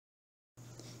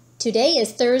Today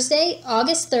is Thursday,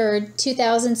 August 3rd,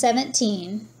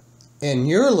 2017. And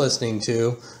you're listening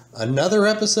to another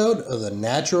episode of the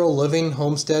Natural Living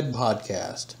Homestead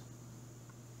Podcast.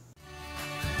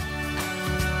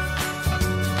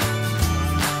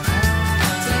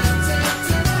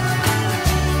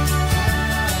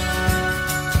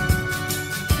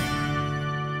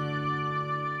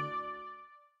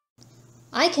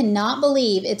 I cannot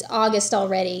believe it's August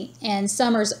already, and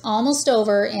summer's almost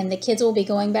over, and the kids will be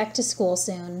going back to school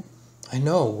soon. I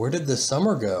know. Where did the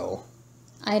summer go?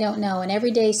 I don't know, and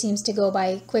every day seems to go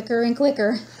by quicker and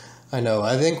quicker. I know.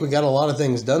 I think we got a lot of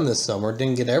things done this summer.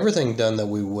 Didn't get everything done that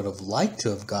we would have liked to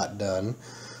have got done,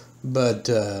 but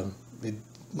I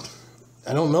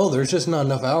don't know. There's just not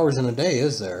enough hours in a day,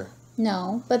 is there?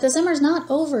 No, but the summer's not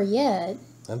over yet.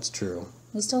 That's true.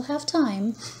 We still have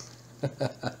time.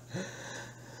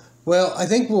 Well, I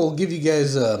think we'll give you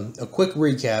guys a quick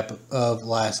recap of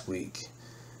last week.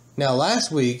 Now,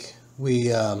 last week,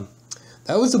 that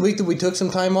was the week that we took some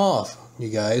time off, you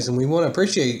guys, and we want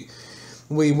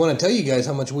to tell you guys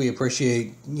how much we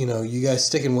appreciate, you guys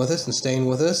sticking with us and staying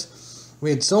with us. We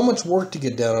had so much work to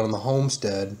get done on the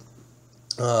homestead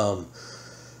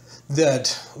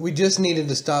that we just needed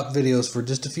to stop videos for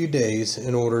just a few days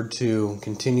in order to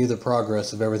continue the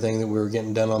progress of everything that we were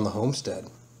getting done on the homestead.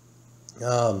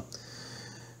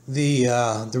 The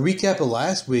recap of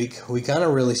last week, we kind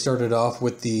of really started off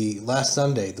with the last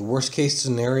Sunday, the worst case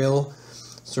scenario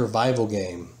survival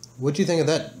game. What'd you think of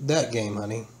that game,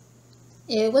 honey?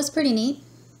 It was pretty neat.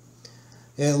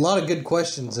 Yeah, a lot of good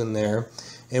questions in there,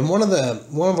 and one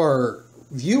of our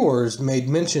viewers made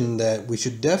mention that we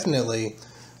should definitely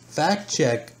fact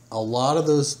check a lot of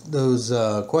those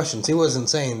questions. He wasn't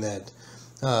saying that.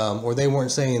 Or they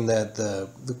weren't saying that the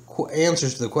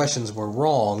answers to the questions were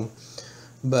wrong,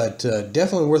 but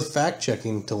definitely worth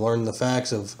fact-checking to learn the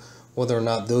facts of whether or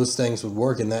not those things would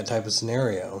work in that type of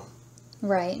scenario.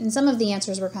 Right, and some of the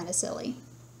answers were kind of silly.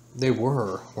 They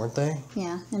were, weren't they?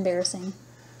 Yeah, embarrassing.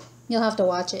 You'll have to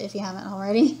watch it if you haven't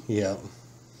already. Yeah.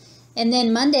 And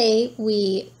then Monday,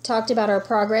 we talked about our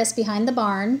progress behind the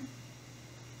barn.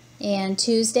 And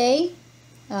Tuesday,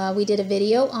 we did a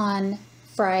video on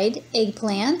fried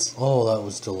eggplant. Oh, that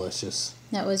was delicious.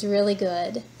 That was really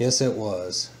good. Yes, it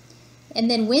was.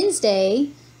 And then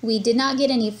Wednesday, we did not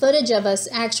get any footage of us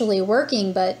actually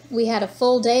working, but we had a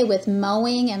full day with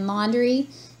mowing and laundry.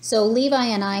 So Levi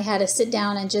and I had to sit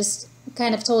down and just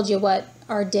kind of told you what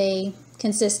our day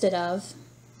consisted of.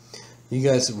 You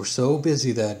guys were so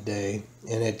busy that day,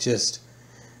 and it just,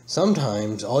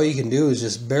 sometimes all you can do is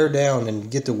just bear down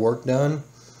and get the work done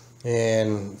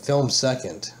and film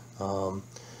second.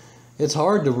 It's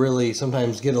hard to really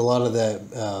sometimes get a lot of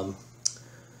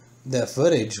that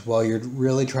footage while you're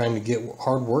really trying to get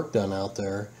hard work done out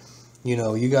there.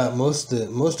 You got most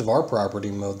of our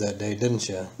property mowed that day, didn't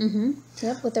you? Mm-hmm.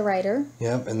 Yep, with the rider.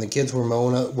 Yep, and the kids were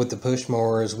mowing up with the push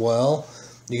mower as well.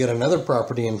 You got another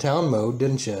property in town mowed,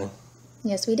 didn't you?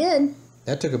 Yes, we did.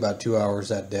 That took about 2 hours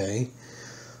that day.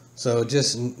 So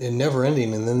just never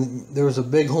ending. And then there was a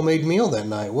big homemade meal that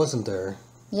night, wasn't there?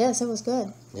 Yes, it was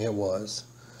good. It was.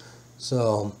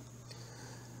 So,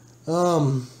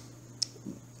 I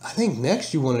think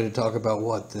next you wanted to talk about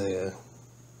what the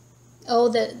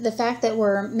fact that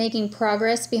we're making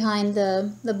progress behind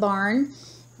the barn.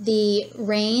 The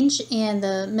range and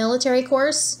the military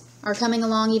course are coming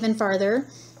along even farther.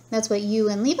 That's what you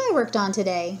and Levi worked on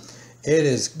today. It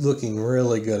is looking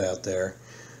really good out there.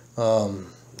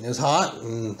 It's hot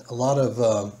and a lot of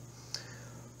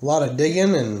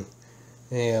digging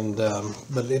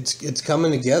but it's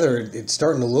coming together. It's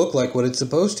starting to look like what it's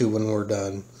supposed to when we're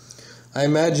done. I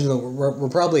imagine that we're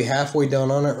probably halfway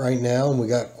done on it right now, and we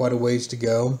got quite a ways to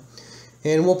go.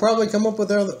 And we'll probably come up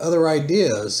with other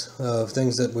ideas of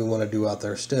things that we want to do out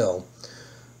there still.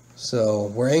 So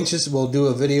we're anxious. We'll do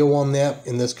a video on that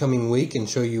in this coming week and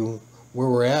show you where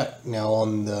we're at now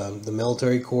on the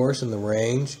military course and the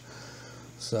range.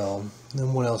 So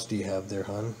then what else do you have there,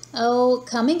 hon? Oh,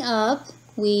 coming up,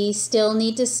 we still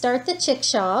need to start the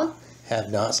chickshaw. Have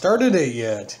not started it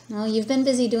yet. Oh, you've been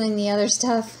busy doing the other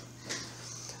stuff.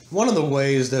 One of the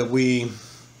ways that we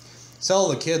sell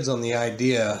the kids on the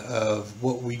idea of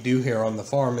what we do here on the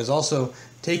farm is also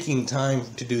taking time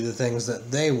to do the things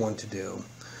that they want to do.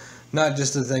 Not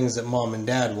just the things that mom and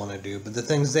dad want to do, but the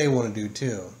things they want to do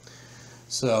too.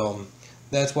 So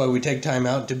that's why we take time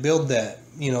out to build that,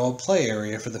 a play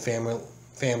area for the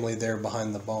family there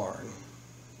behind the barn.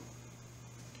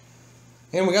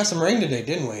 And we got some rain today,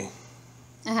 didn't we?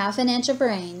 A half an inch of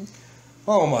rain.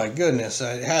 Oh my goodness,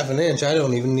 half an inch. I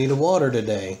don't even need a water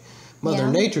today. Mother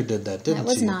Nature did that, didn't she? That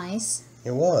was nice.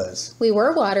 It was. We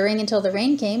were watering until the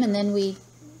rain came, and then we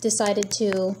decided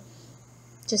to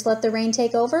just let the rain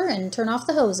take over and turn off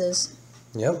the hoses.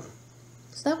 Yep.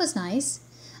 So that was nice.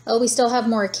 Oh, we still have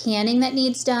more canning that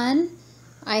needs done.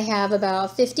 I have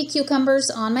about 50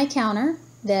 cucumbers on my counter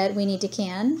that we need to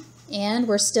can, and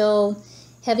we're still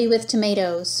heavy with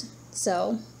tomatoes.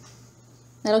 So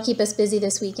that'll keep us busy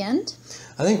this weekend.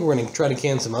 I think we're going to try to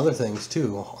can some other things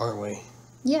too, aren't we?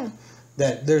 Yeah.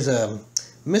 There's a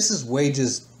Mrs.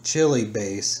 Wage's chili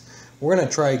base. We're going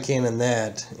to try canning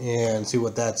that and see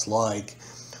what that's like.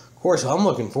 Of course, I'm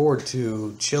looking forward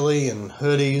to chili and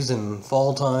hoodies and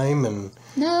fall time and...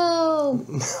 No!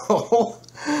 No.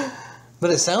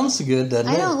 But it sounds good, doesn't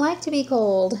it? I don't like to be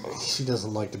cold. She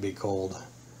doesn't like to be cold.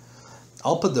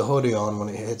 I'll put the hoodie on when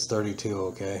it hits 32,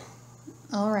 okay?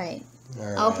 All right. All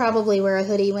right. I'll probably wear a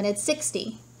hoodie when it's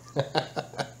 60.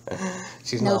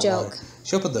 She's no not joke. lying.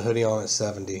 She'll put the hoodie on at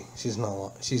 70. She's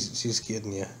not. She's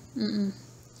kidding you. Mm-mm.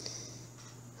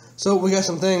 So we got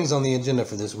some things on the agenda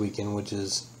for this weekend, which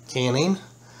is canning.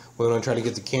 We're going to try to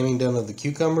get the canning done of the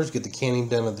cucumbers, get the canning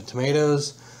done of the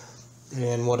tomatoes,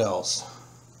 and what else?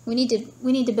 We need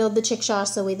to build the chickshaw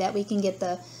so that we can get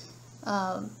the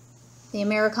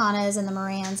Americanas and the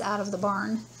Morans out of the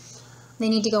barn. They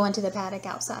need to go into the paddock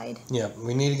outside. Yeah,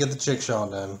 we need to get the chickshaw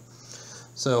done.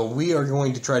 So we are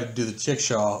going to try to do the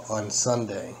chickshaw on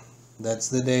Sunday. That's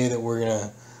the day that we're going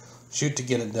to shoot to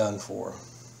get it done for.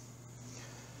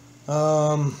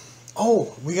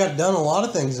 Oh, we got done a lot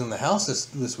of things in the house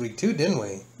this week too, didn't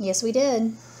we? Yes, we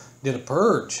did. Did a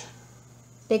purge.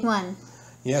 Big one.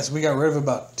 Yes, we got rid of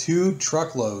about 2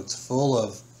 truckloads full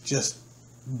of just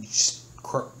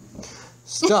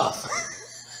stuff.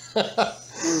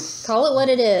 Call it what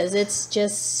it is. It's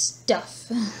just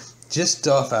stuff. Just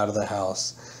stuff out of the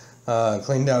house.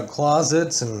 Cleaned out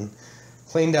closets and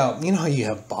cleaned out, you know how you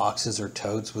have boxes or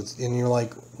totes with, and you're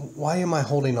like, why am I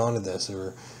holding on to this?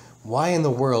 Or why in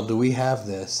the world do we have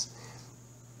this?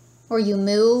 Or you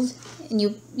move and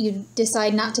you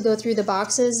decide not to go through the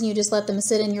boxes and you just let them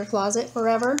sit in your closet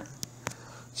forever.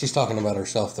 She's talking about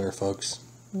herself there, folks.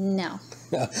 No.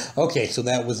 Okay, so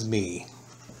that was me.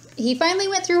 He finally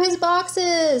went through his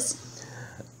boxes.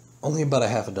 Only about a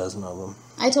half a dozen of them.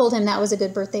 I told him that was a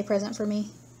good birthday present for me.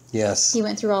 Yes. He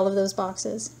went through all of those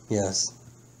boxes. Yes.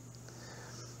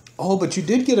 Oh, but you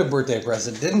did get a birthday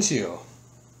present, didn't you?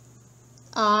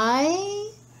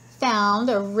 I found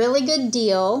a really good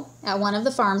deal at one of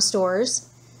the farm stores.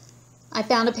 I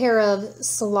found a pair of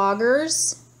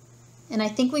sloggers, and I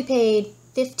think we paid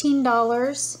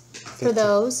 $15 for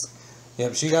those.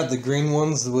 Yep, she got the green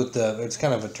ones with it's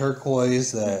kind of a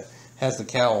turquoise that has the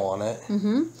cow on it.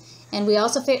 Mm-hmm. And we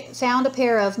also found a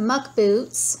pair of muck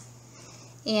boots,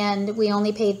 and we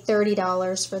only paid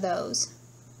 $30 for those.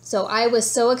 So I was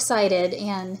so excited,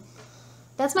 and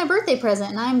that's my birthday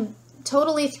present, and I'm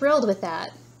totally thrilled with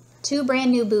that. 2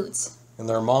 brand new boots. And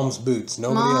they're mom's boots.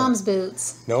 Mom's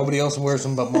boots. Nobody else wears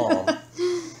them but mom.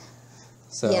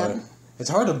 So yep. It's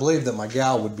hard to believe that my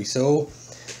gal would be so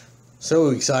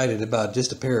excited about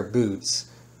just a pair of boots,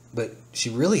 but she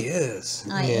really is.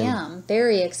 I am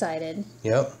very excited.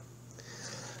 Yep.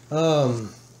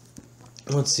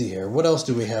 Let's see here. What else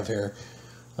do we have here?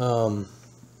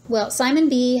 Well, Simon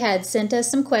B. had sent us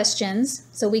some questions,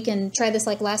 so we can try this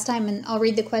like last time, and I'll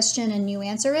read the question and you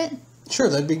answer it. Sure,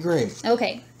 that'd be great.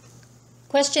 Okay.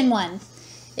 Question 1.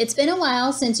 It's been a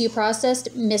while since you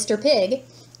processed Mr. Pig.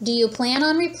 Do you plan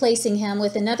on replacing him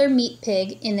with another meat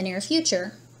pig in the near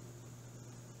future?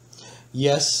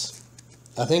 Yes,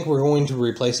 I think we're going to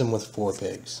replace him with 4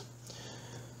 pigs.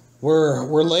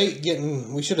 We're late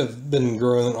getting. We should have been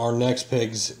growing our next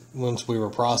pigs once we were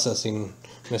processing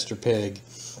Mr. Pig,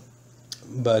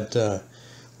 but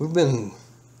we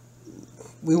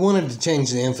wanted to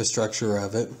change the infrastructure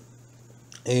of it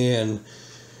and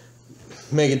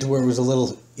make it to where it was a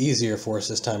little easier for us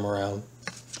this time around.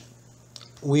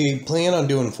 We plan on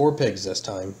doing 4 pigs this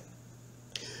time.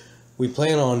 We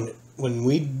plan on when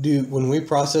we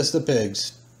process the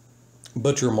pigs,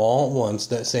 butcher them all at once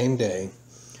that same day.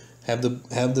 Have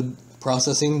the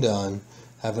processing done.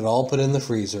 Have it all put in the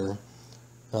freezer,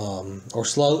 or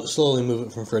slowly move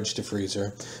it from fridge to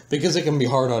freezer, because it can be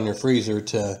hard on your freezer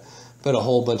to put a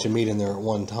whole bunch of meat in there at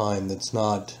one time. That's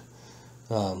not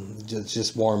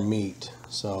just warm meat.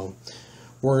 So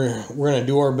we're gonna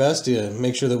do our best to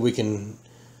make sure that we can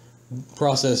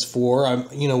process 4.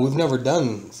 We've never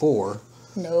done 4.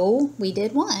 No, we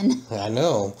did 1. I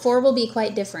know. 4 will be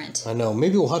quite different. I know.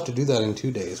 Maybe we'll have to do that in 2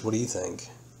 days. What do you think?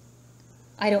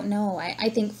 I don't know. I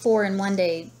think 4 in 1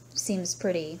 day seems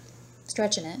pretty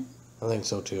stretching it. I think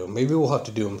so too. Maybe we'll have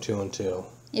to do them 2 and 2.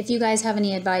 If you guys have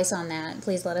any advice on that,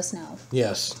 please let us know.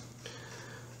 Yes.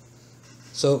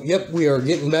 So, yep, we are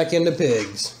getting back into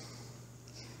pigs.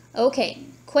 Okay,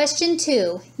 question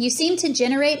 2. You seem to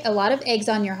generate a lot of eggs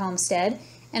on your homestead,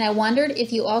 and I wondered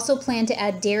if you also plan to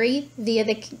add dairy via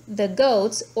the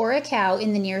goats or a cow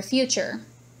in the near future.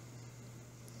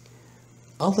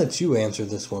 I'll let you answer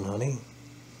this one, honey.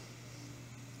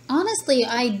 Honestly,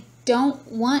 I don't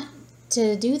want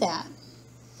to do that.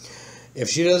 If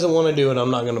she doesn't want to do it,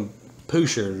 I'm not going to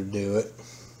push her to do it.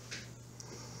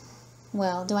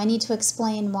 Well, do I need to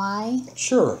explain why?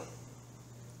 Sure.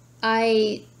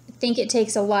 I think it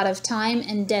takes a lot of time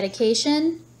and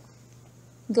dedication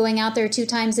going out there 2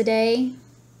 times a day.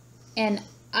 And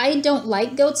I don't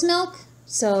like goat's milk,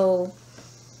 so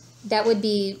that would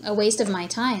be a waste of my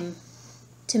time.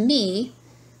 To me,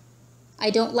 I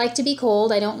don't like to be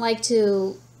cold. I don't like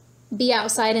to be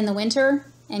outside in the winter,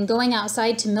 and going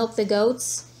outside to milk the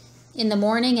goats in the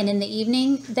morning and in the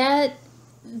evening,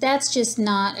 that's just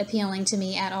not appealing to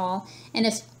me at all. And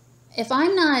if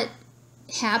I'm not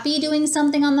happy doing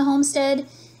something on the homestead,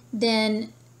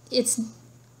 then it's,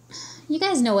 you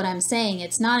guys know what I'm saying,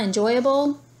 it's not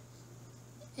enjoyable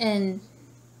and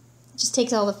just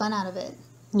takes all the fun out of it.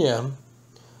 Yeah.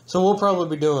 So we'll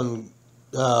probably be doing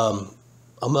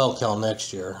a milk cow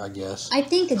next year, I guess. I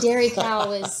think a dairy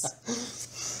cow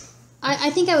is...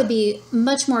 I think I would be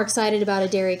much more excited about a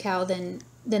dairy cow than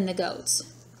the goats.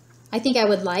 I think I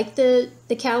would like the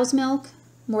cow's milk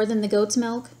more than the goat's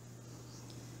milk.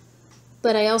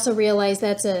 But I also realize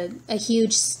that's a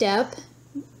huge step,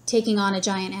 taking on a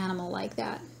giant animal like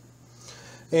that.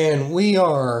 And we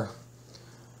are...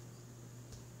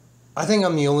 I think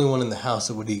I'm the only one in the house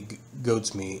that would eat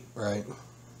goat's meat, right?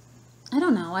 I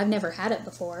don't know. I've never had it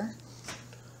before.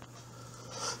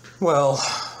 Well,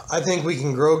 I think we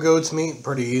can grow goat's meat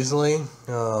pretty easily.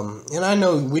 And I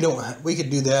know we could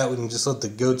do that. We can just let the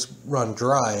goats run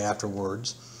dry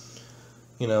afterwards,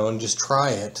 and just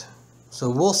try it. So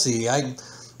we'll see. I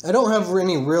don't have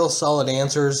any real solid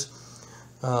answers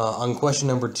on question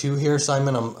number 2 here,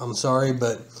 Simon. I'm sorry,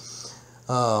 but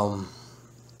I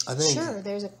think... Sure,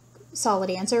 there's a solid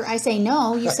answer. I say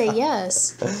no, you say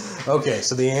yes. Okay,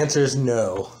 so the answer is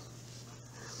no.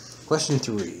 Question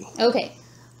 3. Okay.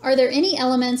 Are there any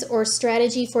elements or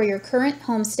strategy for your current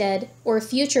homestead or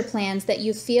future plans that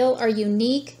you feel are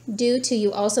unique due to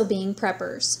you also being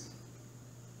preppers?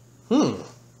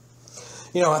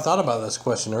 I thought about this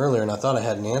question earlier, and I thought I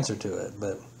had an answer to it,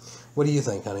 but what do you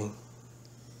think, honey?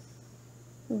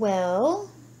 Well,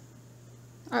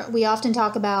 we often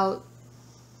talk about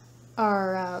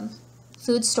our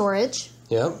food storage.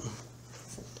 Yep.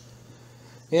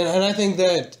 And I think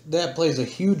that plays a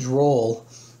huge role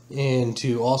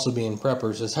into also being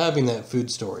preppers, is having that food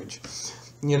storage.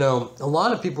 A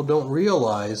lot of people don't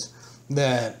realize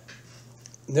that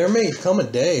there may come a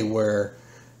day where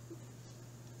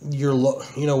we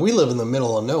live in the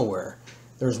middle of nowhere.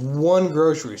 There's one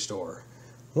grocery store.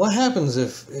 What happens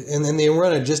if, and they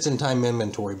run a just-in-time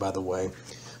inventory, by the way,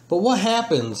 but what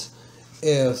happens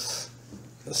if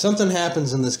something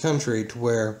happens in this country to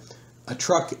where a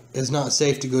truck is not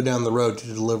safe to go down the road to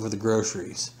deliver the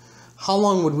groceries? How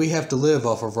long would we have to live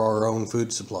off of our own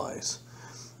food supplies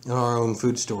and our own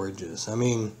food storages? I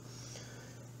mean,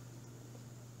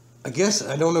 I guess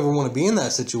I don't ever want to be in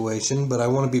that situation, but I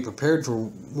want to be prepared for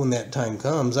when that time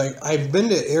comes. I've been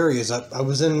to areas. I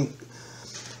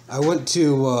went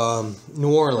to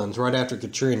New Orleans right after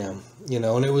Katrina,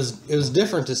 and it was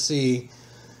different to see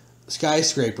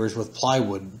skyscrapers with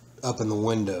plywood up in the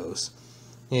windows,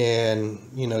 and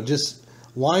just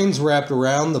lines wrapped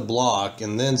around the block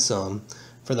and then some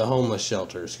for the homeless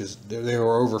shelters because they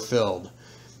were overfilled,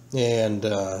 and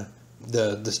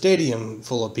the stadium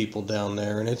full of people down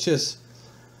there. And it's just,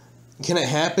 can it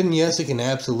happen? Yes, it can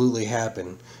absolutely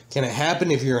happen. Can it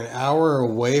happen if you're an hour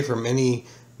away from any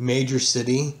major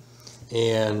city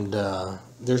and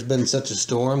there's been such a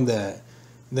storm that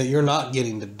you're not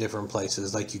getting to different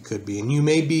places like you could be, and you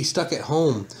may be stuck at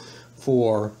home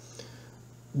for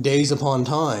days upon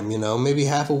time, maybe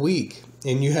half a week,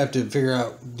 and you have to figure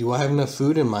out, do I have enough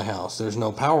food in my house? There's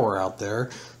no power out there,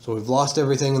 so we've lost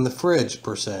everything in the fridge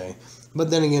per se. But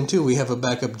then again too, we have a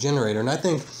backup generator, and I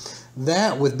think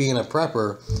that with being a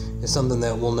prepper is something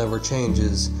that will never change,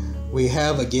 is we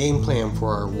have a game plan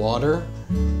for our water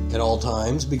at all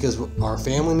times because our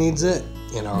family needs it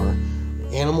and our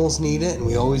animals need it, and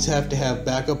we always have to have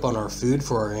backup on our food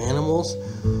for our animals.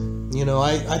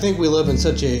 I think we live in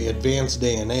such an advanced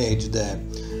day and age that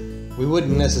we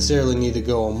wouldn't necessarily need to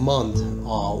go a month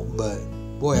all, but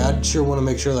boy, I'd sure want to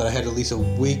make sure that I had at least a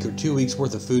week or 2 weeks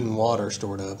worth of food and water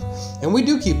stored up. And we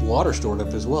do keep water stored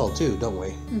up as well, too, don't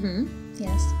we?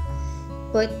 Yes.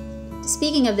 But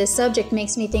speaking of this subject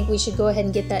makes me think we should go ahead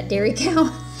and get that dairy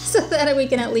cow so that we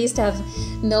can at least have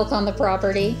milk on the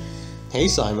property. Hey,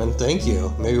 Simon, thank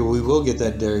you. Maybe we will get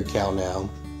that dairy cow now.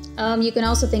 You can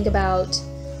also think about,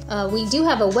 we do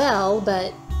have a well,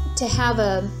 but to have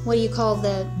a, what do you call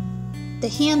the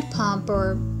hand pump,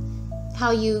 or how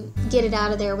you get it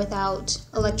out of there without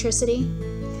electricity?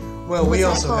 Well, we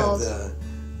also have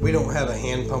we don't have a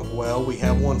hand pump well. We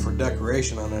have one for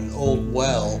decoration on an old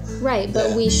well. Right,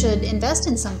 but we should invest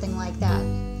in something like that.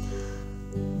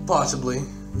 Possibly.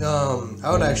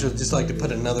 I would actually just like to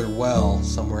put another well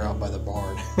somewhere out by the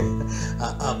barn.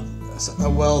 A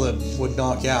well that would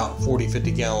knock out 40,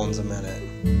 50 gallons a minute.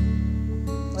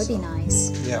 Would be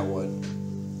nice. Yeah, it would.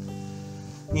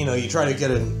 You know, you try to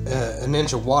get an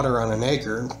inch of water on an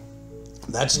acre,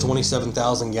 that's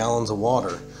 27,000 gallons of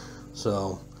water.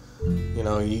 So, you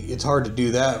know, it's hard to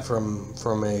do that from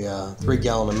a 3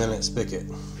 gallon a minute spigot.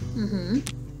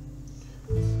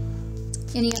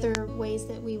 Any other ways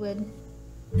that we would?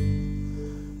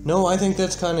 No, I think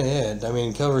that's kind of it. I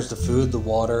mean, it covers the food, the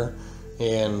water,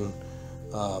 and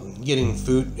getting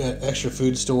extra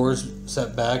food stores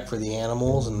set back for the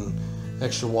animals, and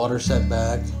extra water set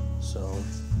back. So,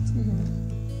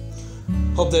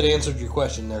 hope that answered your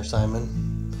question there,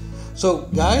 Simon. So,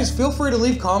 guys, feel free to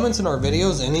leave comments in our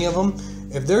videos, any of them.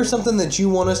 If there's something that you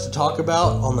want us to talk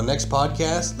about on the next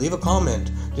podcast, leave a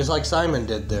comment, just like Simon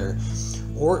did there.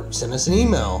 Or send us an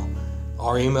email.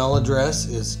 Our email address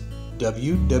is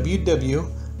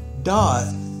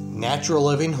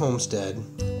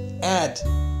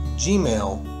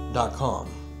www.naturallivinghomestead@gmail.com.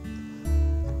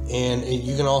 And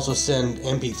you can also send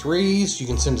MP3s, you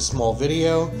can send a small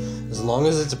video. As long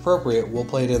as it's appropriate, we'll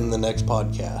play it in the next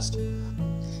podcast.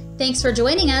 Thanks for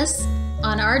joining us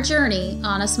on our journey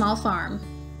on a small farm.